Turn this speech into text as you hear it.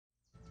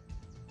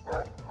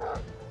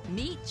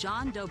Meet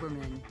John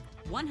Doberman,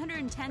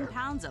 110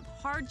 pounds of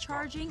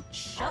hard-charging,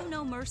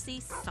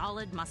 show-no-mercy,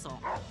 solid muscle.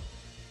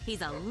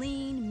 He's a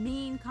lean,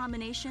 mean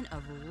combination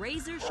of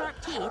razor-sharp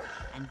teeth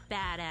and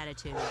bad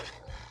attitude.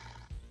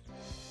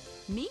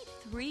 Meet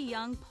 3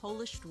 young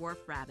Polish dwarf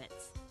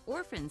rabbits,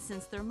 orphaned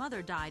since their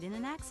mother died in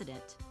an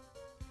accident.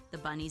 The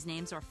bunnies'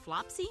 names are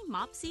Flopsy,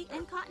 Mopsy,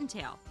 and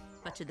Cottontail,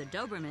 but to the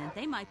Doberman,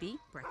 they might be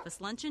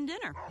breakfast, lunch, and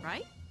dinner,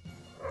 right?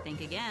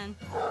 Think again.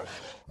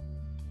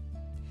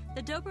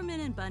 The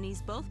Doberman and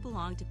bunnies both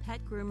belong to pet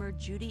groomer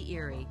Judy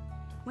Erie.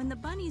 When the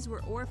bunnies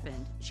were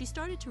orphaned, she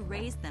started to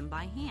raise them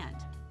by hand.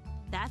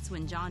 That's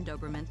when John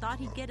Doberman thought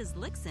he'd get his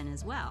licks in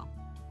as well.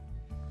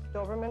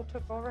 Doberman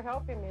took over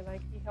helping me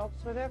like he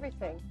helps with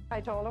everything. I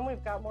told him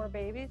we've got more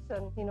babies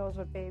and he knows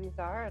what babies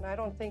are, and I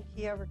don't think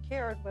he ever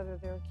cared whether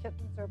they were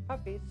kittens or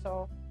puppies,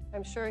 so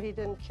I'm sure he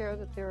didn't care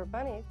that they were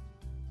bunnies.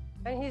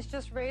 And he's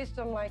just raised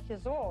them like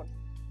his own.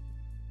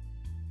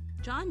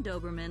 John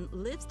Doberman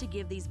lives to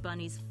give these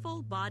bunnies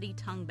full-body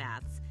tongue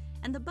baths,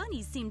 and the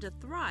bunnies seem to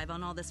thrive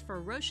on all this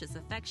ferocious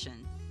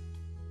affection.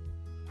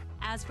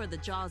 As for the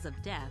jaws of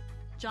death,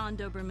 John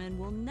Doberman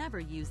will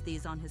never use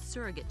these on his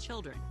surrogate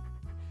children.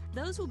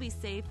 Those will be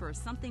saved for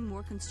something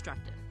more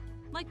constructive,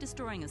 like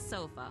destroying a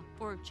sofa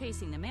or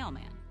chasing the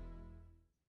mailman.